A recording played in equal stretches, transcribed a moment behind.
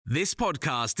This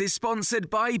podcast is sponsored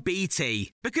by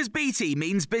BT, because BT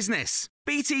means business.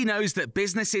 BT knows that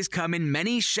businesses come in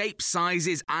many shapes,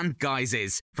 sizes and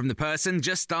guises, from the person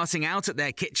just starting out at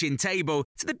their kitchen table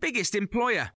to the biggest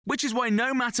employer, which is why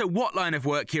no matter what line of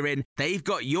work you're in, they've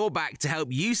got your back to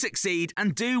help you succeed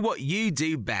and do what you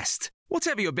do best.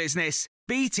 Whatever your business,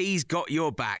 BT's got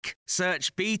your back.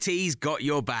 Search BT's got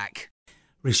your back.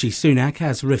 Rishi Sunak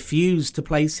has refused to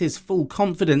place his full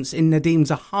confidence in Nadhim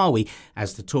Zahawi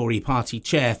as the Tory party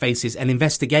chair faces an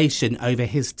investigation over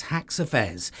his tax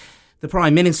affairs. The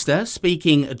Prime Minister,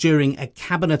 speaking during a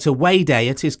cabinet away day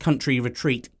at his country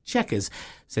retreat Chequers,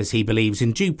 says he believes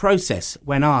in due process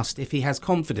when asked if he has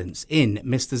confidence in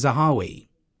Mr Zahawi.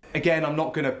 Again, I'm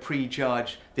not going to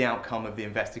prejudge the outcome of the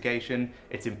investigation.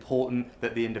 It's important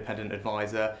that the independent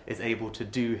advisor is able to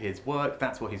do his work.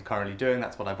 That's what he's currently doing.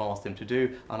 That's what I've asked him to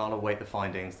do, and I'll await the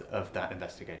findings of that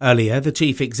investigation. Earlier, the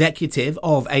chief executive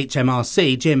of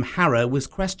HMRC, Jim Harrow, was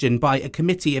questioned by a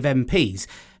committee of MPs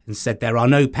and said there are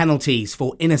no penalties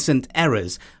for innocent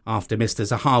errors after Mr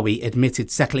Zahawi admitted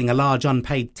settling a large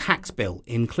unpaid tax bill,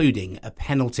 including a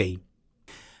penalty.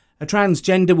 A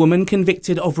transgender woman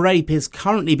convicted of rape is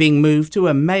currently being moved to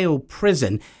a male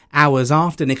prison hours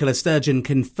after Nicola Sturgeon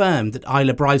confirmed that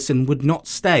Isla Bryson would not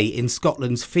stay in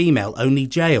Scotland's female-only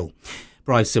jail.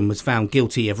 Bryson was found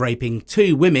guilty of raping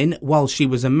 2 women while she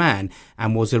was a man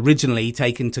and was originally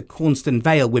taken to Cornston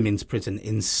Vale Women's Prison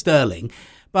in Stirling.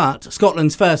 But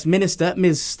Scotland's First Minister,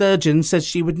 Ms Sturgeon, says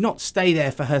she would not stay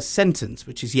there for her sentence,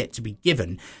 which is yet to be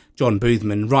given. John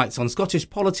Boothman writes on Scottish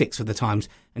politics for The Times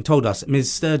and told us Ms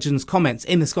Sturgeon's comments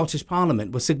in the Scottish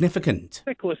Parliament were significant.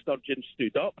 Nicola Sturgeon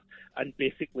stood up and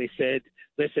basically said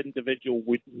this individual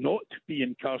would not be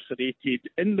incarcerated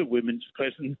in the women's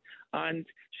prison, and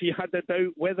she had a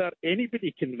doubt whether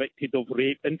anybody convicted of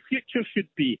rape in future should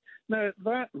be. Now,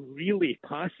 that really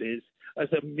passes as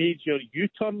a major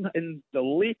U-turn in the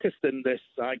latest in this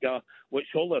saga, which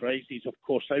all arises, of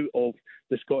course, out of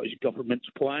the Scottish Government's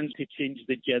plans to change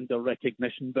the gender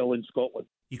recognition bill in Scotland.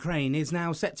 Ukraine is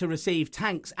now set to receive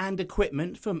tanks and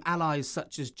equipment from allies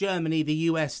such as Germany, the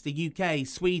US, the UK,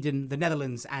 Sweden, the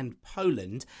Netherlands and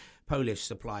Poland. Polish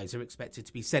supplies are expected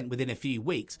to be sent within a few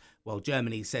weeks, while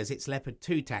Germany says its Leopard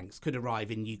 2 tanks could arrive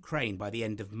in Ukraine by the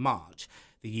end of March.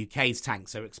 The UK's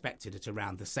tanks are expected at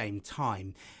around the same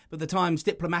time. But the Times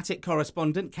diplomatic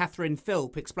correspondent Catherine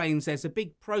Philp explains there's a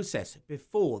big process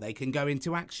before they can go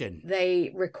into action.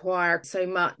 They require so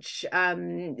much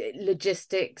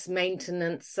logistics,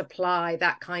 maintenance, supply,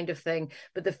 that kind of thing.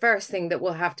 But the first thing that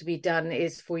will have to be done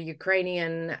is for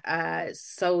Ukrainian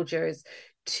soldiers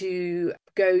to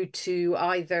go to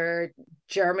either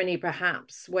Germany,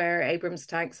 perhaps, where Abrams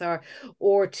tanks are,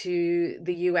 or to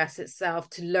the US itself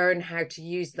to learn how to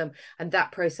use them. And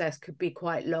that process could be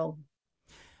quite long.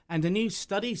 And a new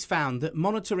study's found that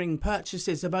monitoring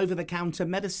purchases of over-the-counter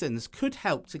medicines could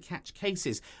help to catch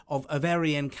cases of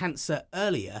ovarian cancer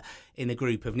earlier. In a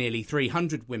group of nearly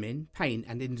 300 women, pain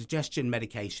and indigestion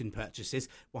medication purchases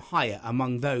were higher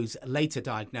among those later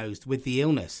diagnosed with the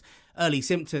illness. Early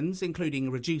symptoms,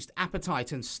 including reduced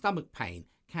appetite and stomach pain,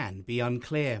 can be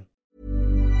unclear.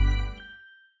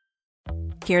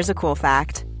 Here's a cool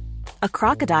fact. A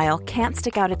crocodile can't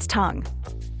stick out its tongue.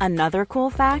 Another cool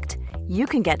fact, you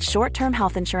can get short-term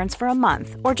health insurance for a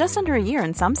month or just under a year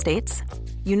in some states.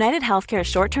 United Healthcare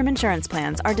short-term insurance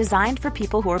plans are designed for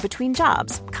people who are between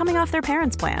jobs, coming off their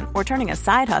parents' plan, or turning a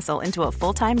side hustle into a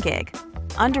full-time gig.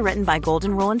 Underwritten by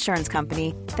Golden Rule Insurance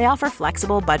Company, they offer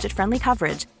flexible, budget-friendly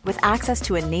coverage with access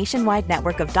to a nationwide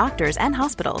network of doctors and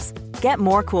hospitals. Get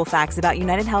more cool facts about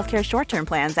United Healthcare short-term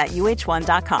plans at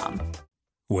uh1.com.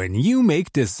 When you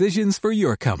make decisions for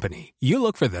your company, you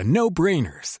look for the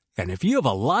no-brainers. And if you have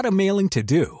a lot of mailing to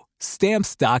do,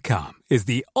 Stamps.com is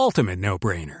the ultimate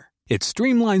no-brainer. It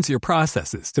streamlines your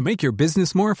processes to make your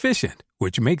business more efficient,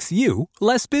 which makes you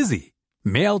less busy.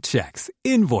 Mail checks,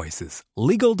 invoices,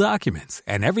 legal documents,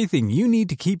 and everything you need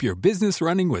to keep your business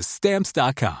running with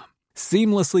Stamps.com.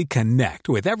 Seamlessly connect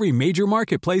with every major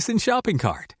marketplace and shopping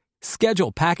cart.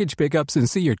 Schedule package pickups and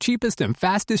see your cheapest and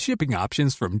fastest shipping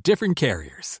options from different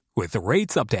carriers, with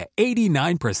rates up to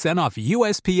 89% off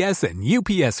USPS and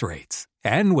UPS rates.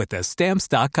 And with the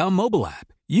Stamps.com mobile app,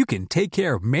 you can take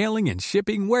care of mailing and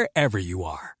shipping wherever you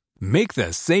are. Make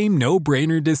the same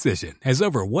no-brainer decision as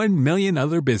over 1 million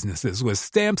other businesses with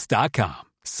Stamps.com.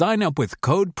 Sign up with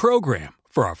code PROGRAM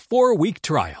for a 4-week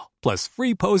trial, plus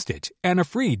free postage and a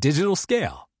free digital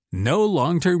scale. No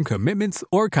long-term commitments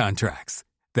or contracts.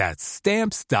 That's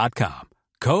Stamps.com.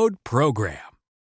 Code PROGRAM.